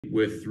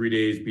with 3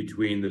 days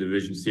between the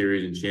division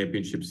series and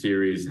championship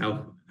series.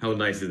 How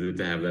nice is it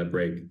to have that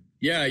break?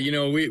 Yeah,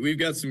 we've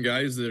got some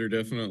guys that are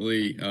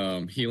definitely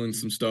healing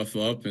some stuff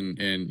up, and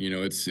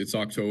it's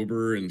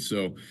October, and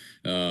so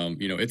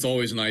it's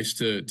always nice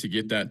to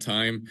get that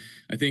time.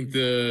 I think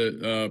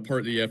the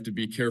part that you have to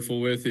be careful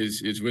with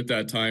is with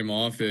that time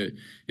off, it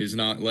is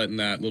not letting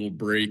that little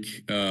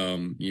break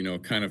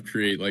kind of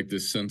create like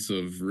this sense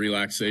of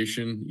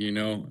relaxation,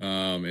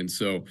 and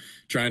so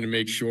trying to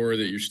make sure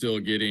that you're still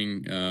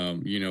getting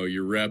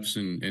your reps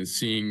and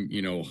seeing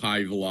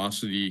high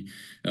velocity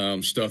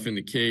stuff in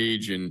the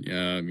cage, and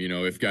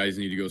if guys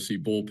need to go see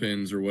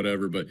bullpens or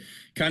whatever, but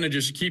kind of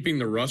just keeping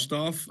the rust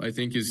off, I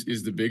think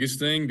is the biggest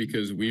thing,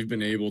 because we've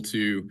been able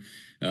to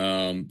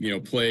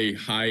play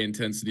high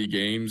intensity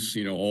games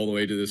all the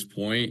way to this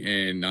point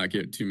and not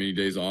get too many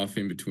days off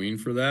in between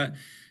for that.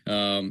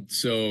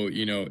 So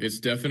it's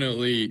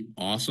definitely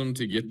awesome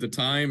to get the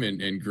time,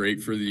 and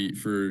great for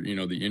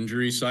the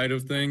injury side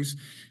of things.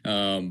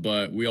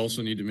 But we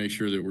also need to make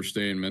sure that we're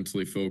staying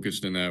mentally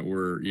focused, and that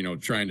we're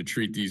trying to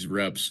treat these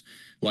reps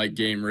like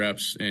game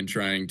reps, and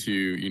trying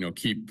to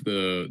keep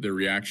the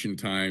reaction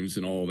times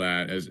and all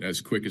that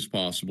as quick as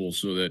possible,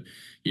 so that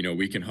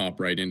we can hop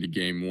right into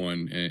game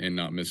one and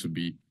not miss a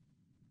beat.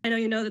 I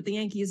know that the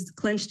Yankees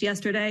clinched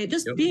yesterday.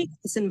 Just Yep. being in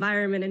this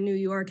environment in New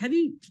York, have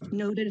you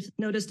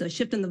noticed a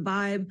shift in the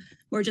vibe,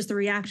 or just the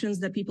reactions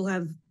that people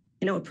have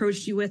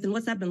approached you with, and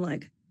what's that been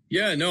like?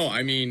 Yeah, no,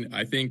 I mean,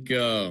 I think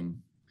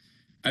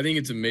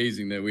it's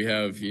amazing that we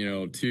have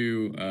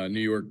two New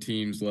York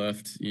teams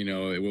left.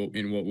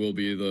 In what will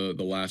be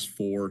the last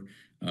four.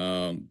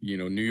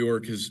 New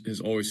York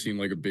has always seemed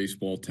like a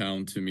baseball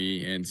town to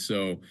me, and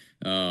so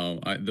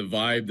the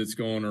vibe that's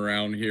going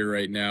around here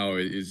right now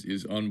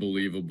is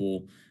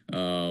unbelievable,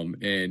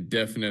 and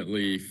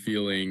definitely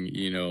feeling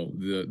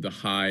the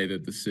high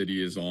that the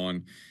city is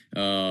on.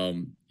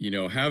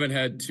 Haven't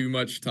had too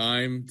much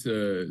time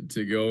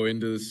to go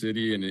into the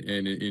city and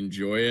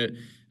enjoy it.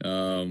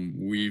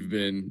 We've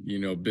been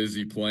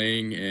busy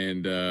playing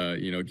and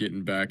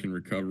getting back and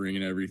recovering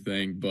and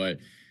everything, but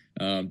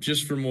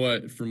just from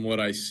what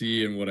I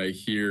see and what I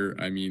hear,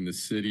 I mean, the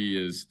city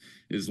is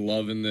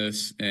loving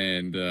this,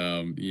 and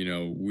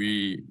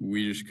we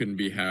just couldn't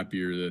be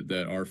happier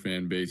that our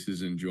fan base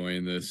is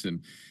enjoying this,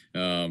 and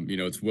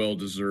it's well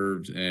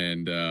deserved,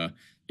 and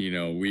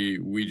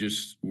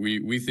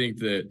we think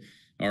that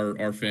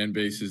our fan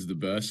base is the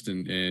best,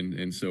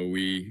 and so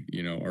we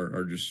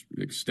are just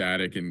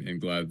ecstatic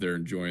and glad they're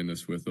enjoying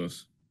this with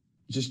us.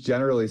 Just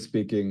generally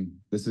speaking,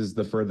 this is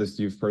the furthest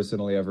you've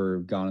personally ever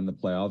gone in the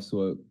playoffs.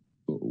 So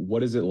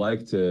what is it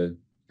like to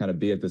kind of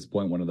be at this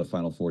point, one of the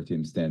final four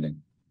teams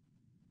standing?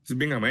 It's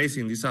been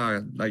amazing. These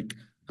are like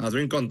a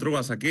dream come true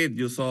as a kid.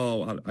 I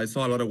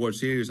saw a lot of World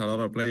Series, a lot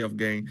of playoff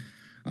games,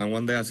 and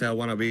one day I said I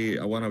want to be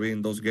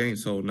in those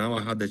games. So now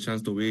I had the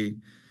chance to be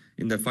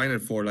in the Final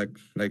Four,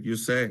 like you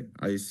said.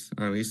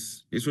 And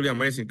it's really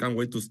amazing. Can't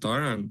wait to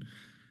start and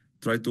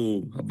try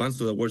to advance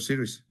to the World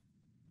Series.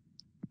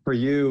 For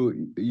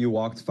you, you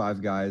walked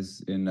five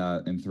guys in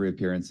 3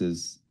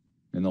 appearances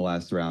in the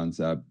last round,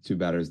 2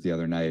 batters the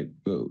other night.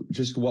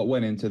 Just what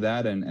went into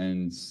that,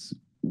 and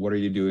what are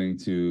you doing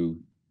to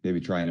maybe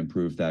try and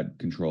improve that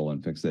control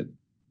and fix it?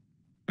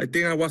 I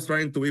think I was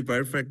trying to be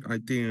perfect. I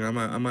think I'm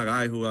a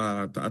guy who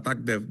attack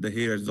the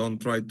hitters, don't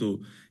try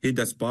to hit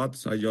the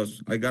spots. I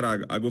got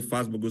a good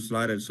fastball, good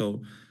slider.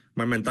 So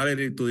my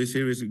mentality to this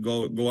series is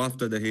go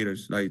after the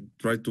hitters, like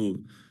try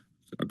to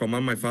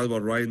command my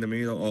fastball right in the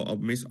middle, or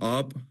miss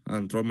up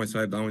and throw my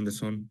side down in the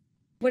sun.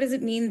 What does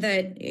it mean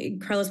that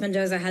Carlos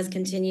Mendoza has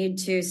continued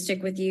to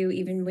stick with you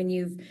even when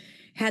you've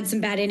had some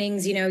bad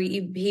innings?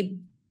 He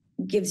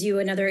gives you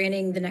another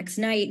inning the next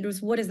night.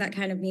 What does that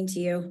kind of mean to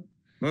you?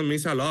 No, it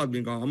means a lot,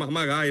 because I'm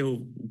a guy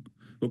who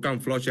can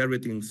flush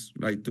everything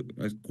like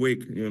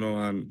quick,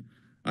 and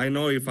I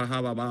know if I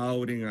have a bad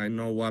outing, I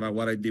know what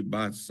I did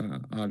bad.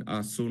 And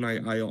as soon as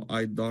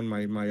I done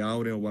my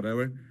outing or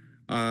whatever,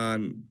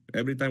 and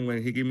every time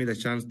when he give me the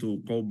chance to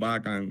go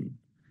back and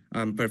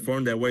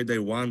perform the way they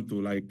want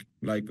to, like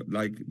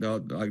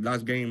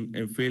last game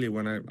in Philly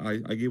when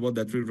I give up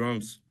the 3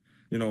 runs,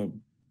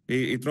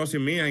 he trusts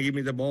in me and give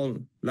me the ball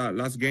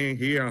last game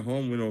here at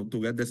home,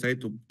 to get the save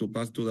to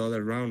pass to the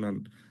other round,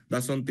 and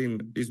that's something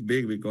is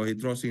big because he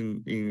trusts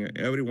in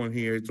everyone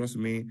here. He trusts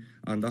me,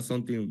 and that's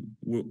something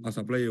as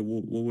a player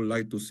we would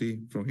like to see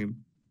from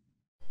him.